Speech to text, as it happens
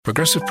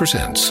Progressive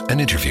presents an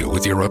interview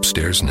with your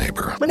upstairs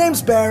neighbor. My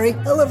name's Barry.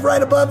 I live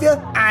right above you.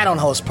 I don't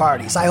host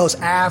parties. I host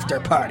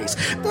after parties.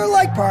 They're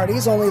like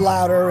parties, only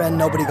louder and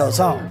nobody goes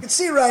home. You can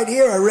see right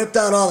here I ripped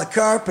out all the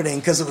carpeting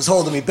because it was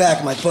holding me back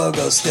with my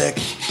pogo stick.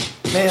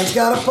 Man's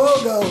got a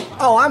pogo.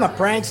 Oh, I'm a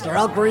prankster.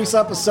 I'll grease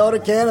up a soda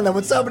can and then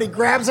when somebody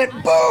grabs it,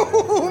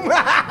 boom!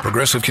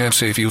 Progressive can't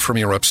save you from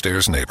your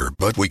upstairs neighbor,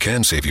 but we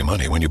can save you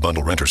money when you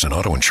bundle renters and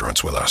auto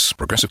insurance with us.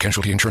 Progressive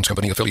Casualty Insurance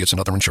Company, affiliates, and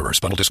other insurers.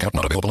 Bundle discount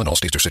not available in all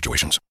states or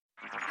situations.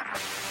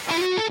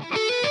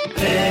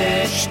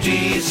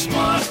 HD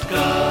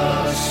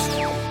Smartcast.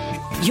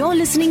 You're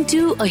listening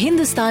to a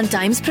Hindustan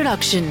Times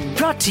production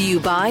brought to you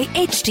by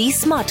HD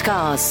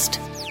Smartcast.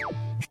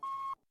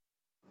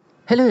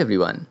 Hello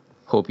everyone.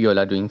 Hope you all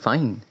are doing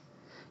fine.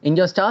 In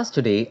your stars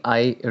today,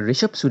 I,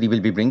 Rishabh Suri,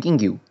 will be bringing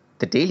you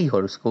the Daily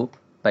Horoscope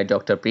by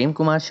Dr. Prem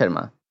Kumar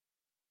Sharma.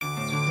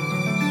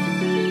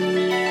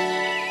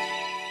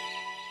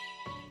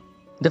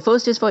 The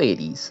first is for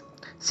Aries.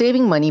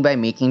 Saving money by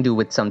making do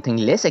with something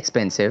less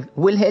expensive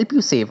will help you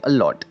save a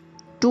lot.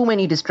 Too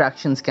many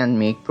distractions can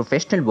make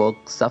professional work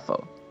suffer.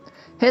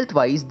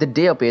 Health-wise, the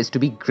day appears to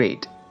be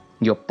great.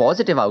 Your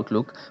positive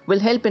outlook will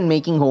help in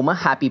making home a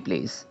happy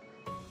place.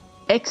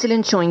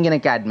 Excellent showing in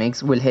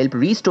academics will help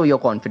restore your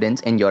confidence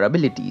in your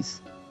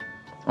abilities.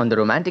 On the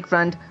romantic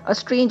front, a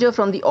stranger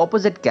from the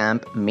opposite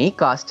camp may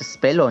cast a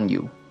spell on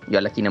you.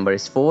 Your lucky number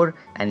is 4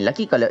 and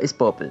lucky color is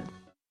purple.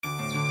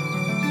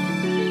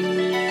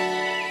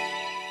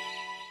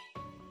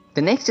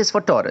 The next is for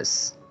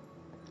Taurus.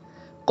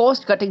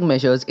 Cost-cutting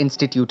measures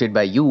instituted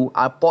by you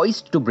are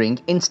poised to bring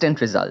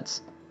instant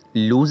results.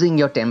 Losing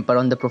your temper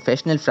on the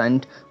professional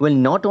front will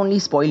not only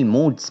spoil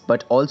moods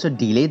but also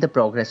delay the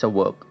progress of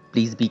work.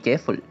 Please be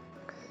careful.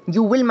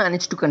 You will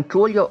manage to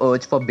control your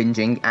urge for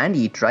binging and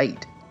eat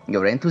right.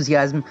 Your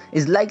enthusiasm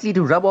is likely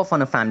to rub off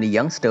on a family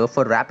youngster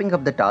for wrapping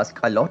up the task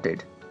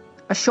allotted.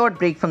 A short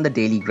break from the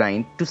daily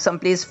grind to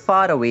someplace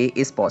far away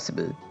is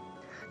possible.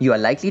 You are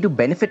likely to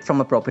benefit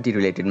from a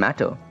property-related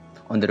matter.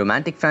 On the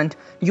romantic front,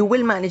 you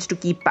will manage to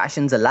keep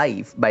passions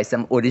alive by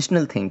some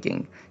original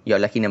thinking. Your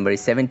lucky number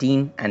is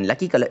 17 and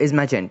lucky color is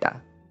magenta.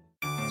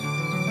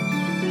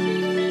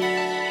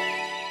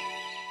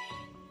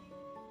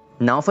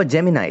 Now for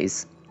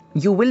Geminis.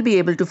 You will be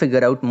able to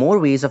figure out more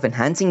ways of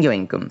enhancing your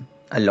income.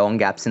 A long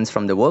absence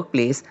from the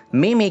workplace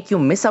may make you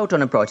miss out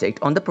on a project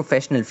on the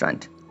professional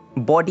front.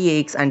 Body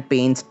aches and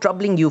pains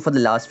troubling you for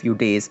the last few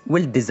days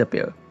will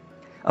disappear.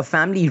 A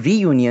family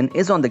reunion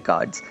is on the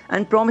cards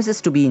and promises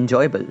to be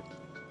enjoyable.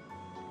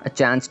 A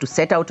chance to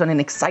set out on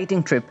an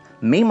exciting trip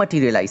may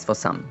materialize for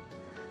some.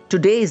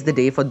 Today is the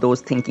day for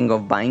those thinking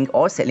of buying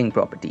or selling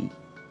property.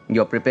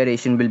 Your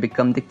preparation will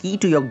become the key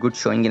to your good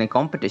showing in a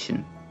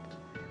competition.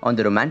 On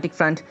the romantic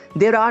front,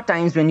 there are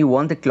times when you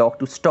want the clock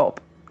to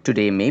stop.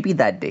 Today may be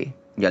that day.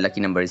 Your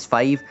lucky number is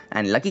 5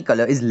 and lucky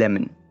color is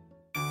lemon.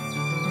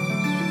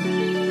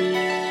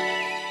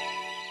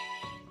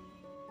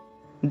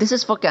 This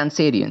is for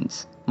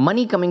Cancerians.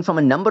 Money coming from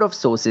a number of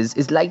sources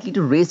is likely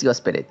to raise your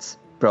spirits.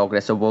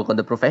 Progress of work on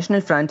the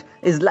professional front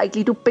is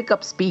likely to pick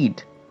up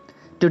speed.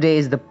 Today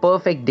is the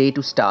perfect day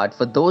to start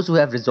for those who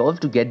have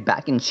resolved to get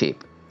back in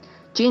shape.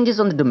 Changes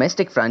on the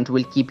domestic front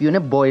will keep you in a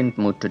buoyant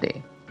mood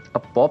today. A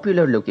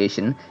popular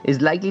location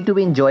is likely to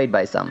be enjoyed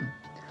by some.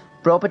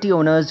 Property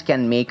owners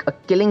can make a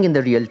killing in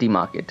the realty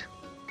market.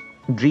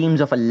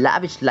 Dreams of a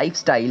lavish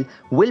lifestyle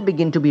will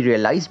begin to be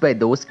realized by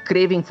those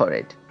craving for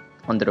it.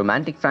 On the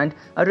romantic front,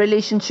 a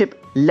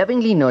relationship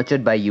lovingly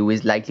nurtured by you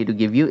is likely to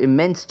give you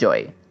immense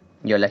joy.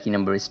 Your lucky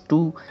number is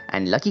 2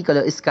 and lucky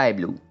color is sky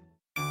blue.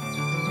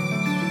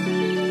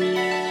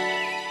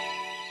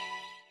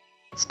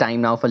 It's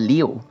time now for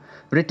Leo.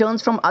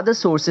 Returns from other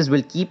sources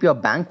will keep your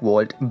bank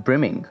vault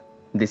brimming.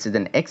 This is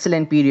an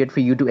excellent period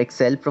for you to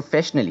excel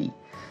professionally.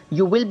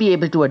 You will be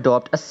able to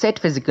adopt a set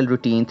physical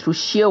routine through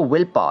sheer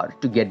willpower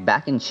to get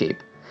back in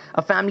shape.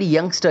 A family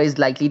youngster is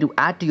likely to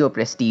add to your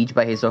prestige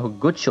by his or her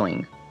good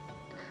showing.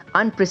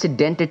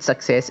 Unprecedented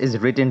success is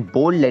written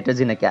bold letters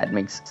in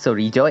academics, so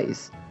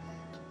rejoice.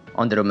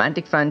 On the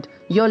romantic front,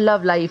 your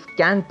love life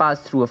can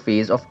pass through a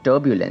phase of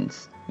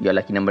turbulence. Your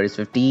lucky number is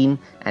 15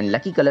 and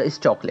lucky color is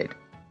chocolate.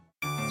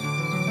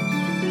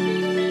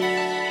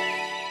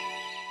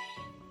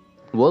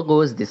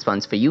 Virgos, this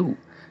one's for you.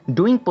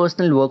 Doing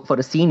personal work for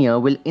a senior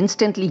will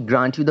instantly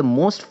grant you the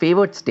most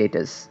favored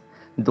status.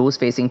 Those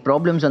facing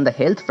problems on the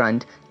health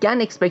front can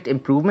expect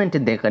improvement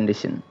in their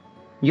condition.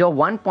 Your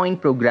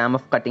 1-point program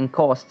of cutting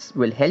costs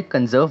will help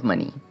conserve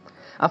money.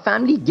 A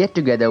family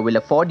get-together will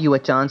afford you a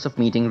chance of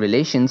meeting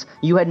relations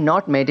you had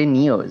not met in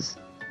years.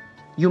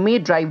 You may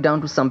drive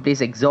down to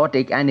someplace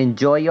exotic and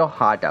enjoy your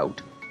heart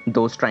out.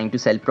 Those trying to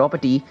sell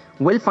property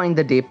will find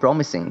the day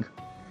promising.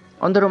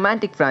 On the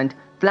romantic front,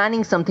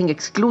 planning something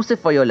exclusive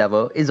for your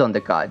lover is on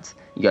the cards.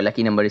 Your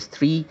lucky number is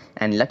 3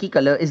 and lucky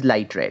color is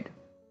light red.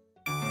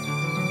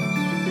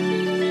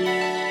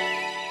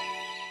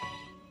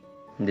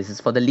 This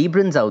is for the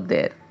Librans out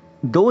there.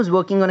 Those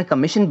working on a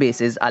commission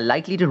basis are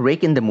likely to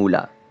rake in the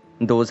moolah.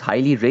 Those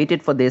highly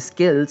rated for their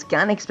skills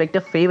can expect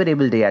a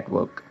favorable day at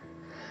work.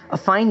 A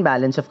fine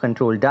balance of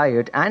controlled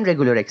diet and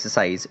regular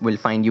exercise will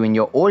find you in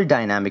your old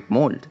dynamic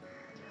mold.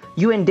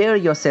 You endear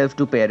yourself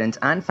to parents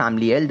and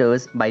family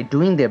elders by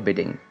doing their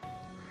bidding.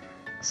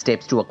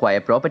 Steps to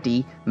acquire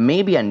property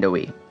may be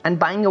underway, and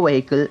buying a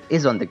vehicle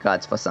is on the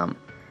cards for some.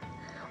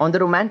 On the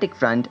romantic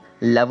front,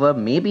 lover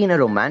may be in a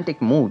romantic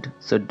mood,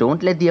 so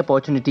don't let the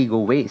opportunity go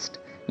waste.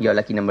 Your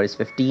lucky number is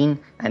 15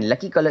 and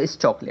lucky color is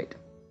chocolate.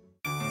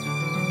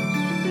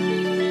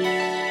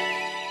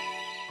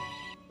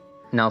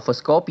 Now for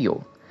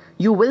Scorpio.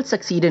 You will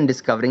succeed in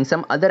discovering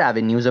some other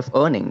avenues of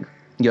earning.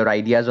 Your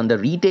ideas on the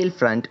retail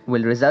front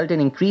will result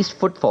in increased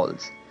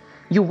footfalls.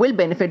 You will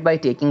benefit by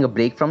taking a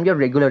break from your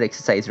regular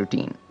exercise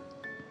routine.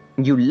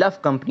 You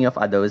love company of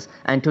others,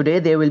 and today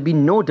there will be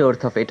no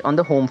dearth of it on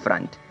the home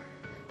front.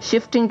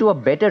 Shifting to a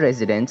better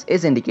residence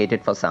is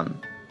indicated for some.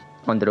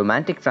 On the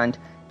romantic front,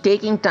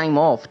 taking time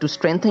off to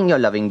strengthen your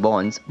loving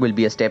bonds will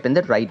be a step in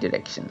the right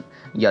direction.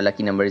 Your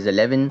lucky number is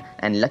 11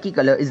 and lucky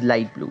color is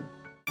light blue.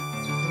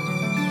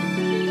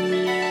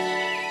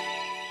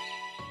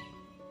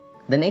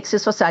 The next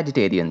is for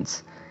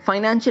Sagittarians.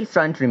 Financial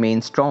front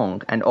remains strong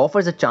and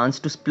offers a chance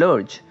to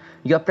splurge.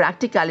 Your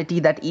practicality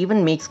that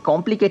even makes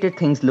complicated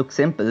things look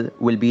simple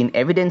will be in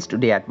evidence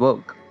today at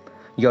work.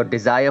 Your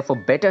desire for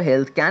better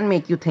health can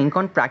make you think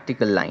on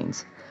practical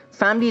lines.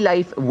 Family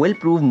life will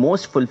prove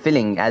most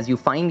fulfilling as you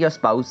find your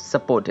spouse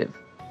supportive.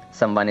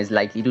 Someone is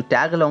likely to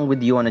tag along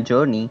with you on a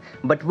journey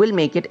but will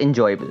make it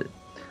enjoyable.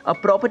 A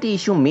property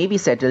issue may be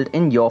settled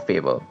in your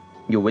favor.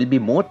 You will be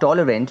more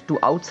tolerant to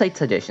outside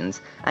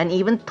suggestions and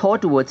even thaw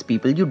towards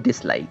people you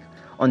dislike.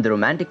 On the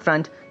romantic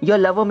front, your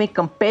lover may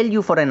compel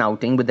you for an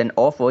outing with an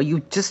offer you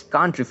just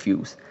can't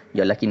refuse.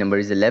 Your lucky number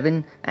is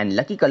 11 and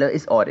lucky color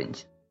is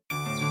orange.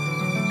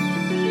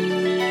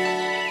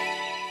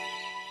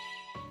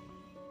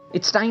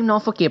 It's time now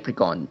for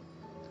Capricorn.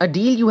 A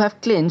deal you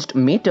have clinched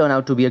may turn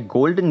out to be a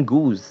golden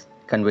goose.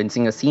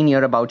 Convincing a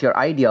senior about your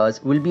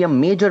ideas will be a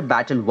major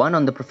battle won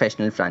on the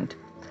professional front.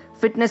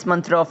 Fitness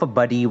mantra of a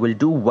buddy will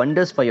do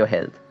wonders for your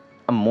health.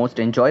 A most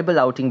enjoyable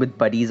outing with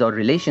buddies or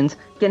relations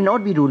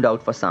cannot be ruled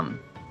out for some.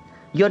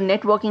 Your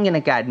networking in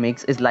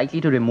academics is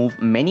likely to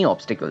remove many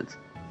obstacles.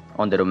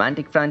 On the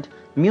romantic front,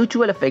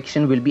 mutual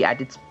affection will be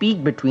at its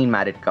peak between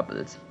married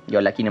couples.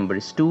 Your lucky number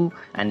is 2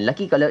 and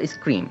lucky color is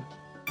cream.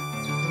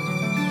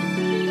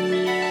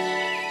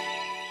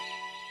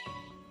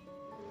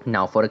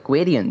 Now for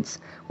Aquarians.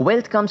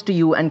 Wealth comes to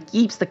you and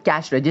keeps the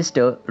cash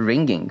register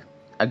ringing.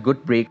 A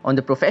good break on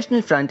the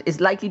professional front is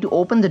likely to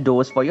open the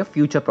doors for your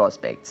future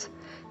prospects.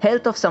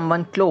 Health of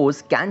someone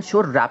close can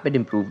show rapid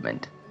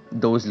improvement.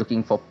 Those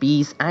looking for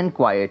peace and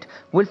quiet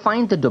will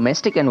find the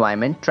domestic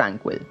environment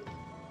tranquil.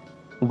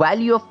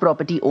 Value of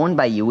property owned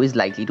by you is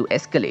likely to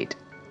escalate.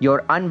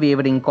 Your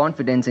unwavering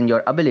confidence in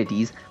your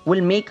abilities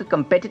will make a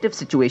competitive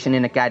situation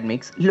in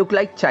academics look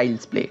like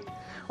child's play.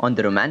 On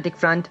the romantic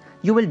front,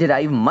 you will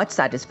derive much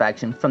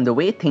satisfaction from the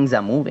way things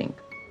are moving.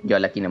 Your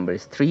lucky number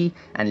is 3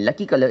 and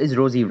lucky color is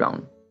rosy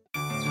brown.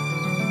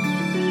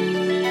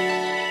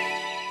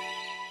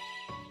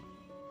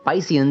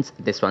 Pisceans,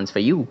 this one's for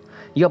you.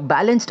 Your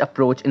balanced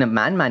approach in a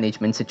man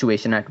management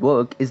situation at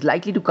work is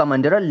likely to come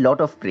under a lot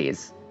of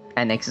praise.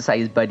 An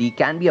exercise buddy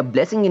can be a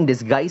blessing in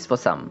disguise for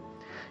some.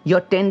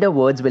 Your tender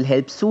words will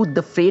help soothe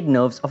the frayed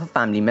nerves of a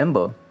family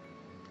member.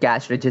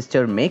 Cash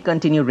register may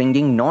continue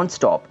ringing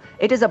non-stop.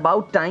 It is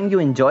about time you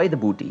enjoy the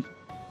booty.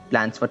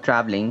 Plans for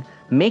traveling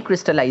may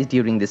crystallize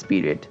during this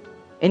period.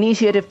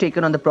 Initiative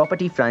taken on the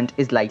property front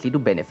is likely to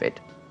benefit.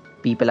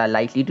 People are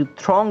likely to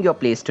throng your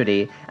place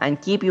today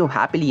and keep you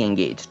happily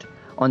engaged.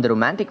 On the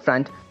romantic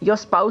front, your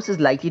spouse is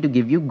likely to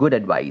give you good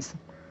advice.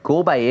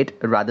 Go by it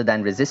rather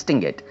than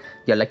resisting it.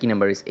 Your lucky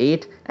number is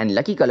 8 and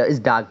lucky color is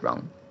dark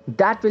brown.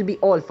 That will be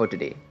all for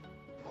today.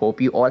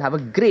 Hope you all have a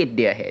great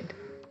day ahead.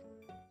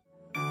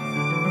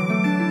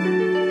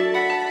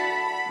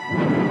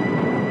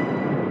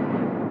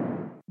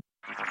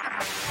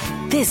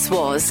 This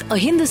was a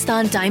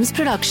Hindustan Times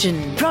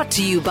production brought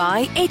to you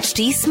by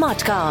HT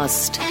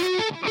Smartcast.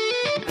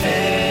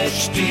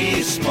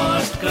 HT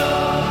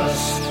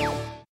Smartcast.